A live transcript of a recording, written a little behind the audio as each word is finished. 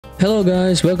Hello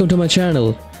guys, welcome to my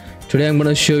channel. Today I'm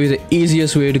gonna show you the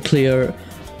easiest way to clear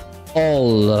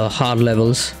all hard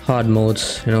levels, hard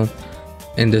modes,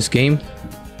 in this game.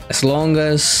 As long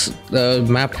as the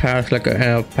map has like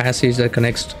a passage that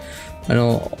connects,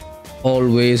 all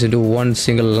ways into one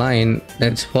single line,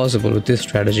 that's possible with this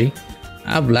strategy.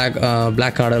 I've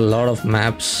blackcarded a lot of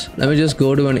maps. Let me just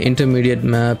go to an intermediate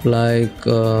map like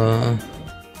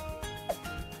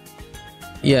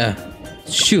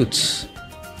shoots,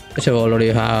 which I've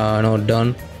already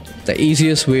done. The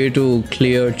easiest way to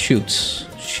clear shoots.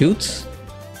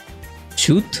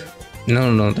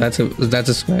 No, that's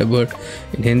a swear word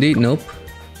in Hindi. Nope.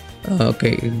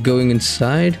 Okay, going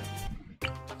inside.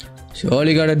 So all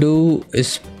you gotta do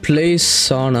is place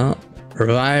sauna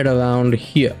right around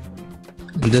here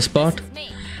in this spot.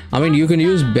 I mean, you can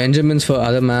use Benjamins for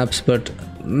other maps, but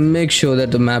make sure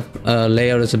that the map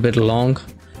layout is a bit long,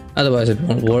 otherwise it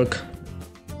won't work.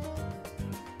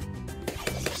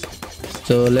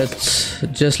 So let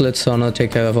sauna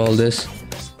take care of all this,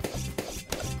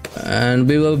 and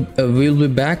we'll be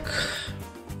back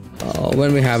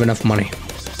when we have enough money.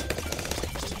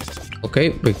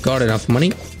 Okay, we got enough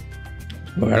money.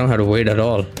 Well, I don't have to wait at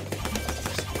all.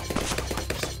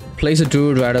 Place a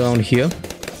druid right around here,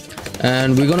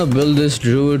 and we're gonna build this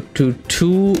druid to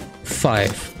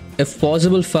 2-5. If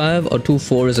possible, 5 or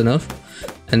 2-4 is enough.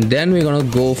 And then we're gonna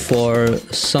go for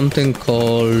something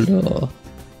called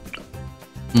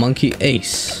Monke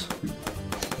Ace.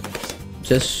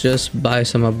 Just buy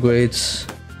some upgrades.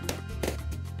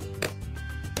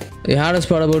 The hardest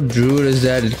part about druid is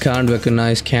that it can't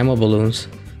recognize camo balloons.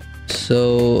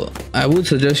 So I would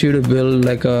suggest you to build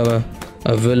like a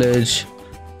village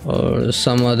or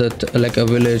some other like a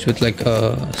village with like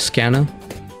a scanner,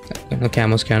 like a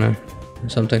camo scanner or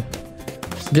something.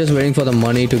 Just waiting for the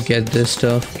money to get this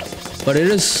stuff, but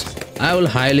I will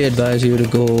highly advise you to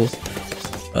go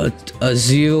a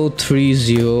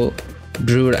 0-3-0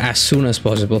 druid as soon as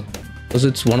possible, because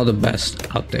it's one of the best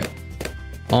out there.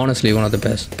 Honestly, one of the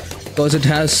best, because it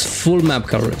has full map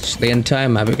coverage, the entire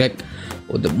map. Like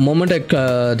the moment I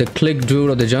click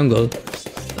druid of the jungle,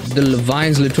 the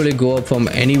vines literally go up from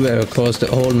anywhere across the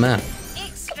whole map.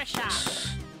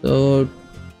 So it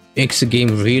makes the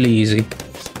game really easy.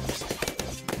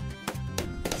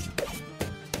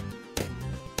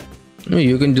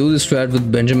 You can do this strat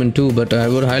with Benjamin too, but I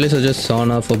would highly suggest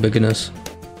sauna for beginners.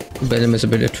 Benjamin is a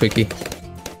bit tricky,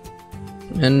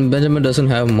 and Benjamin doesn't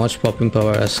have much popping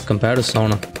power as compared to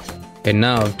sauna. Okay,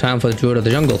 now time for the druid of the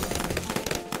jungle.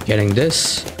 Getting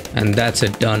this, and that's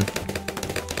it, done.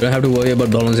 You don't have to worry about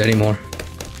balloons anymore.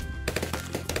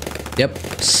 Yep,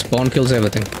 spawn kills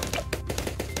everything.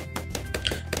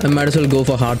 I might as well go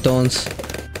for hard thorns.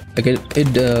 Like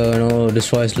it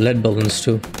destroys lead balloons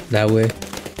too that way.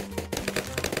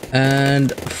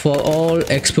 And for all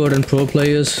expert and pro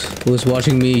players who's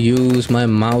watching me use my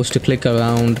mouse to click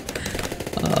around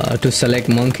to select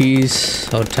monkeys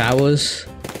or towers,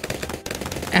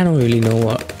 I don't really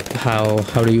know how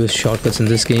to use shortcuts in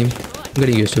this game. I'm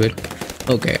getting used to it.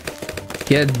 Okay,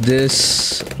 get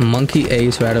this Monke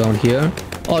Ace right around here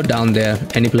or down there,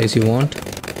 any place you want.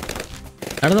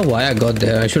 I don't know why I got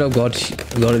there. I should have got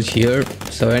it here.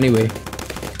 So anyway,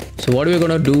 so what we're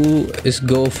gonna do is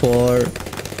go for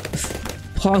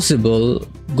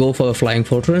a flying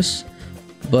fortress,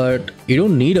 but you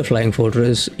don't need a flying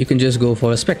fortress. You can just go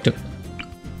for a spectre.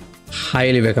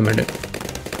 Highly recommend it.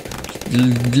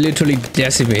 Literally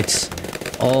decimates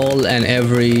all and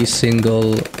every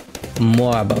single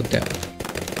mob out there.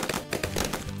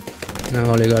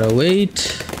 Now all you gotta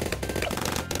wait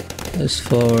is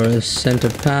for a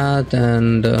center path,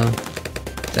 and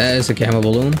there's a camo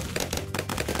balloon.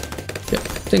 Yep,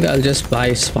 I think I'll just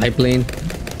buy spy plane.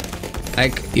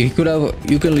 Like you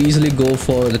can easily go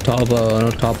for the top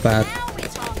path.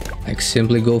 Like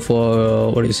simply go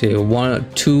for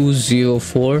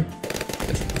 1-2-0-4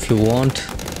 if you want.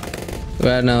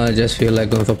 Right now I just feel like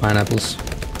going for pineapples,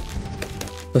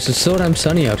 because it's so damn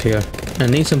sunny out here. I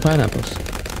need some pineapples.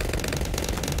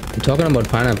 I'm talking about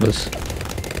pineapples.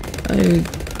 I mean,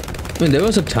 there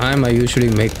was a time I usually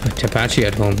make tepache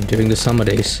at home during the summer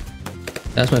days.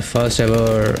 That's my first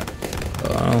ever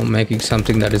making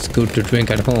something that is good to drink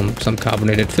at home, some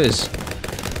carbonated fizz.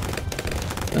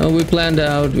 We planned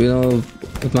out,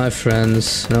 with my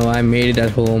friends. I made it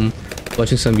at home,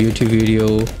 watching some YouTube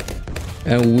video,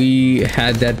 and we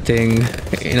had that thing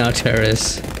in our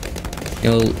terrace.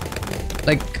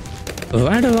 Like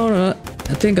right around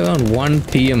I think around 1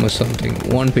 PM or something.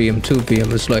 1 PM, 2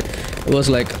 PM. It was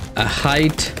like a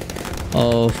height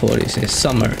of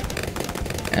summer.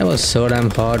 It was so damn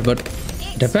hot, but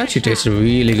the Apache tastes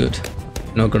really good.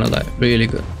 Not gonna lie, really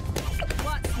good.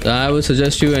 I would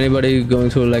suggest you, anybody going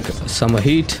through like summer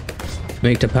heat,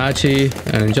 make Tapachi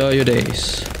and enjoy your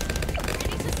days.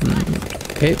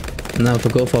 Okay, now to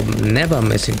go for never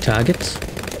missing targets.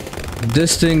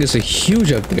 This thing is a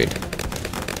huge upgrade.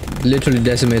 Literally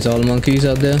decimates all monkeys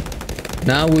out there.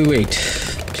 Now we wait.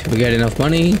 We get enough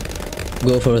money,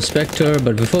 go for a Spectre,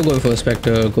 but before going for a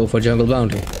Spectre, go for Jungle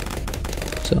Bounty.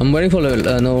 So I'm waiting for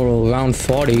round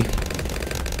 40.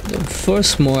 The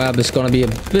first Moab is gonna be a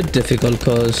bit difficult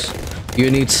because you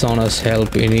need Sona's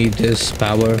help. You need this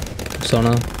power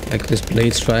Sona, like this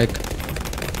blade strike.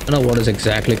 I don't know what it's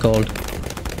exactly called.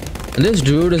 And this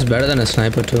druid is better than a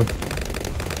sniper too.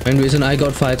 Main reason I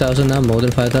got 5,000 now, more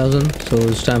than 5,000. So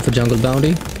it's time for Jungle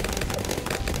Bounty.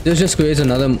 This just creates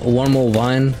one more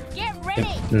vine.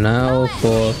 Now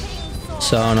for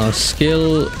Sona's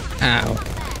skill. Ow.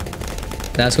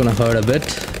 That's gonna hurt a bit,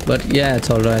 but yeah, it's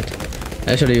alright.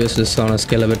 I should have used this Sona's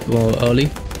skill a bit more early.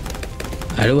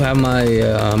 I do have my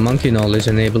monkey knowledge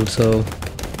enabled, so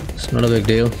it's not a big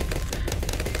deal.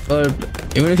 But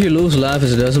even if you lose life,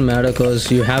 it doesn't matter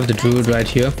because you have the druid right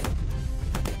here.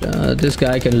 This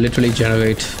guy can literally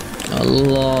generate a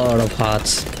lot of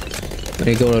hearts when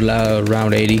you go to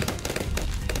round 80.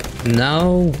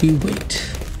 Now we wait.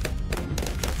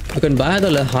 You can buy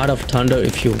the Heart of Thunder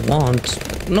if you want,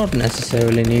 not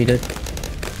necessarily needed.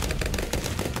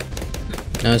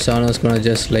 Now Sona's gonna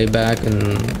just lay back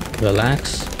and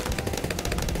relax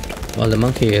while the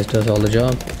monkey does all the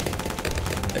job.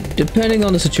 Depending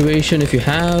on the situation, if you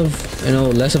have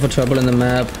less of a trouble in the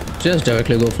map, just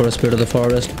directly go for a Spirit of the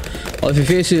Forest. Or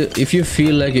if you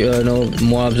feel like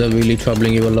mobs are really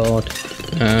troubling you a lot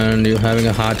and you're having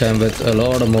a hard time with a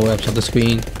lot of mobs on the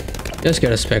screen, just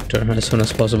get a Spectre as soon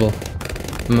as possible.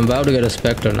 I'm about to get a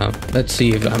Spectre now. Let's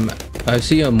see if I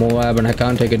see a Moab and I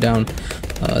can't take it down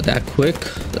that quick,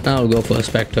 then I'll go for a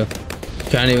Spectre.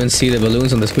 Can't even see the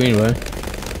balloons on the screen, right?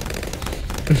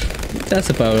 That's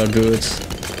the power of druids.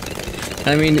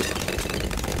 I mean,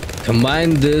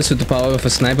 combine this with the power of a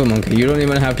sniper monkey. You don't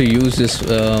even have to use this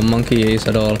monkey ace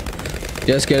at all.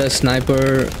 Just get a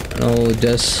sniper,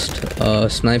 just a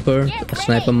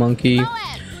sniper monkey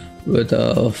with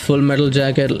a full metal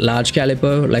jacket, large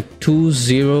caliber, like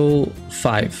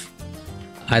 205.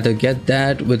 Either get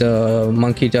that with a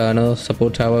monkey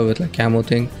support tower with like camo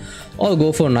thing, or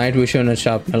go for night vision and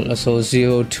sharpnel, so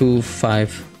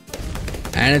 025.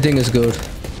 Anything is good.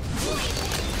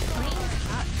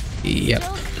 Yep.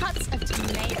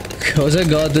 Cause I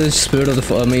got this Spirit of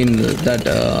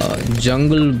the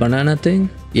jungle banana thing.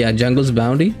 Yeah, Jungle's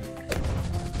Bounty.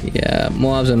 Yeah,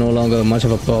 mobs are no longer much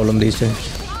of a problem these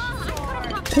days.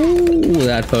 Ooh,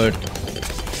 that hurt.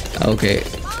 Okay.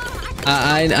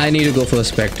 I need to go for a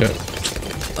Spectre.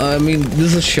 I mean,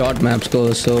 this is short map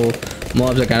score, so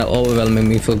mobs are kind of overwhelming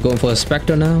me for going for a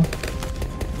Spectre now.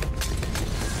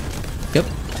 Yep,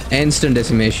 instant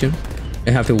decimation. You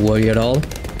don't have to worry at all.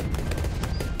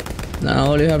 Now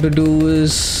all you have to do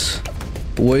is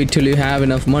wait till you have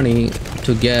enough money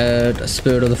to get a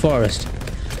Spirit of the Forest.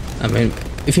 I mean,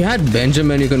 if you had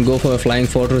Benjamin, you can go for a Flying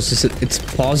Fortress. It's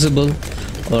possible,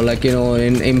 or like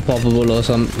in Impossible or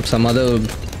some other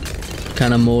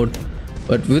kind of mode,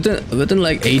 but within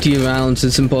like 80 rounds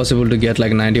it's impossible to get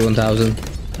like 91,000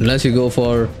 unless you go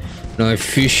for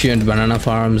efficient banana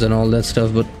farms and all that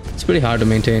stuff, but it's pretty hard to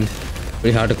maintain,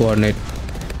 pretty hard to coordinate,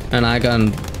 and I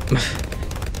can't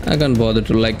bother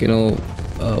to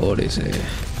what do you say,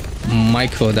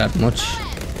 micro that much.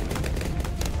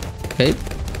 Okay,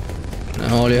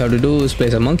 now all you have to do is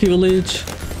place a monkey village,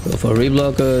 go for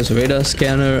reblockers, radar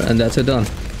scanner, and that's it, done.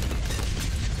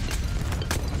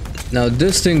 Now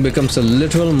this thing becomes a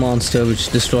literal monster which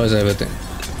destroys everything.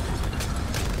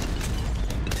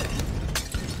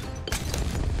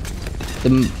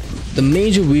 The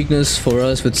major weakness for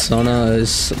us with Sona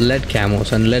is lead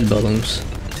camos and lead balloons.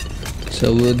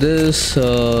 So with this,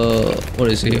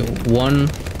 what is it? One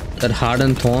that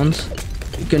hardened thorns,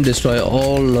 you can destroy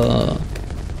all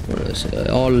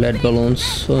all lead balloons.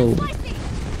 So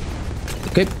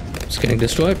okay, it's getting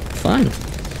destroyed. Fine.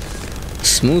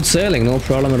 Smooth sailing, no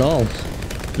problem at all.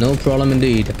 No problem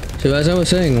indeed. So as I was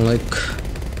saying, like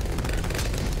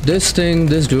this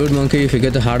druid monkey, if you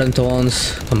get the hardened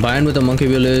thorns combined with the monkey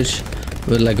village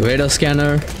with like radar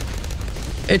scanner,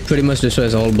 it pretty much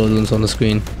destroys all balloons on the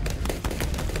screen.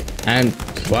 And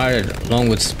wired along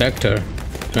with Spectre,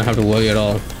 you don't have to worry at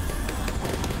all.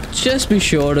 Just be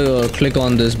sure to click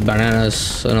on this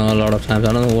bananas a lot of times.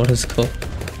 I don't know what it's called.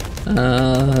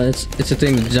 It's a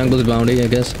thing, Jungle's Bounty, I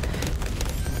guess.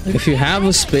 If you have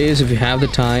a space, if you have the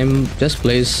time, just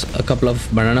place a couple of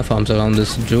banana farms around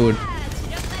this druid.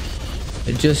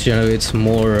 It just generates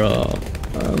more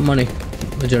money,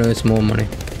 which generates more money.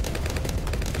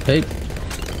 Okay,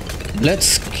 let's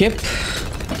skip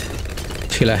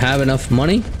till I have enough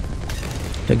money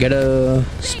to get a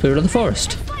Spirit of the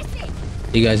Forest.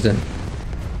 See you guys then.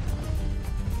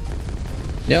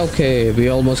 Yeah, okay, we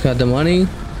almost got the money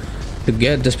to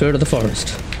get the Spirit of the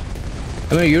Forest.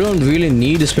 I mean, you don't really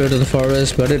need the Spirit of the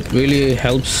Forest, but it really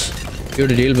helps you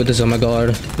to deal with this, oh my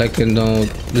god, like, you know,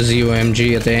 the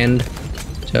ZOMG at the end.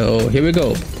 So here we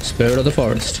go, Spirit of the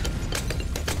Forest.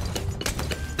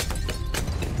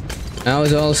 Now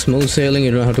it's all smooth sailing,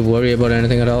 you don't have to worry about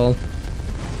anything at all.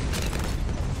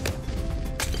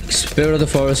 Spirit of the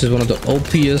Forest is one of the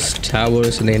OPest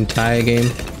towers in the entire game.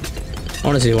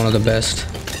 Honestly, one of the best.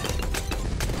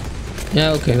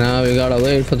 Yeah, okay, now we gotta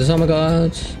wait for the summer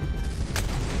gods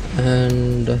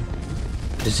and the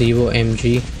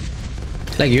ZOMG.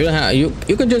 Like,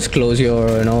 you can just close your,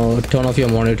 you know, turn off your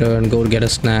monitor and go get a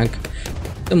snack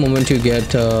the moment you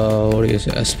get what do you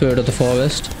say, a Spirit of the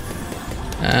Forest,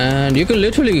 and you can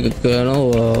literally, you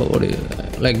know,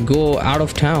 like go out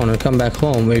of town and come back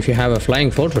home if you have a flying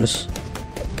fortress.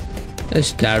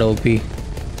 It's that OP.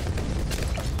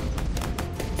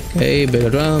 Okay, bigger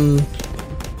drum.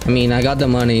 I mean, I got the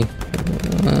money.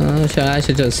 I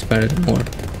should just spend it more.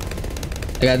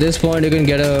 Like, at this point, you can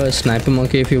get a sniper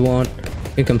monkey if you want.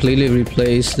 You can completely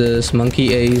replace this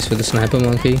monkey ace with a sniper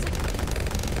monkey.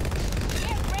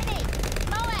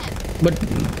 But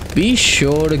be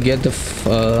sure to get the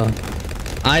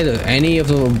either any of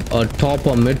the top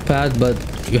or mid path, but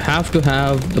you have to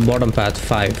have the bottom path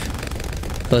 5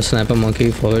 for sniper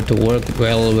monkey for it to work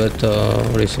well with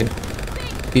what do you say,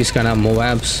 these kind of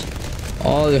Moabs.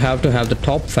 Or you have to have the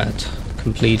top path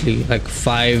completely, like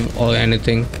 5 or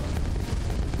anything.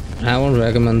 I won't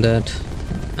recommend that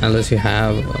unless you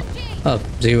have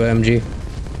ZOMG.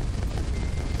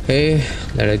 Okay,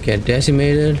 let it get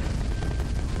decimated.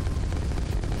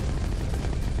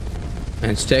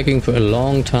 And it's taking for a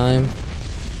long time.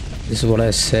 This is what I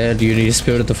said, you need a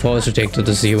Spirit of the Forest to take to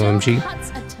the ZOMG.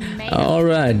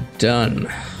 Alright, done.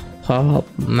 Pop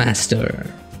Master.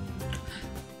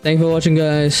 Thank you for watching,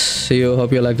 guys. See you.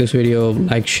 Hope you like this video.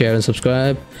 Like, share, and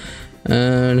subscribe.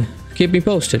 And keep me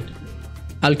posted.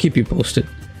 I'll keep you posted.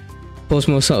 Post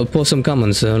some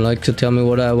comments. Like to tell me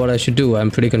what I should do. I'm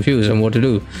pretty confused on what to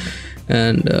do.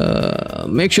 And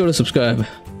make sure to subscribe.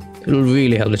 It'll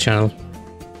really help the channel.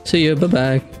 See you. Bye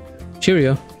bye.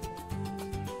 Cheerio.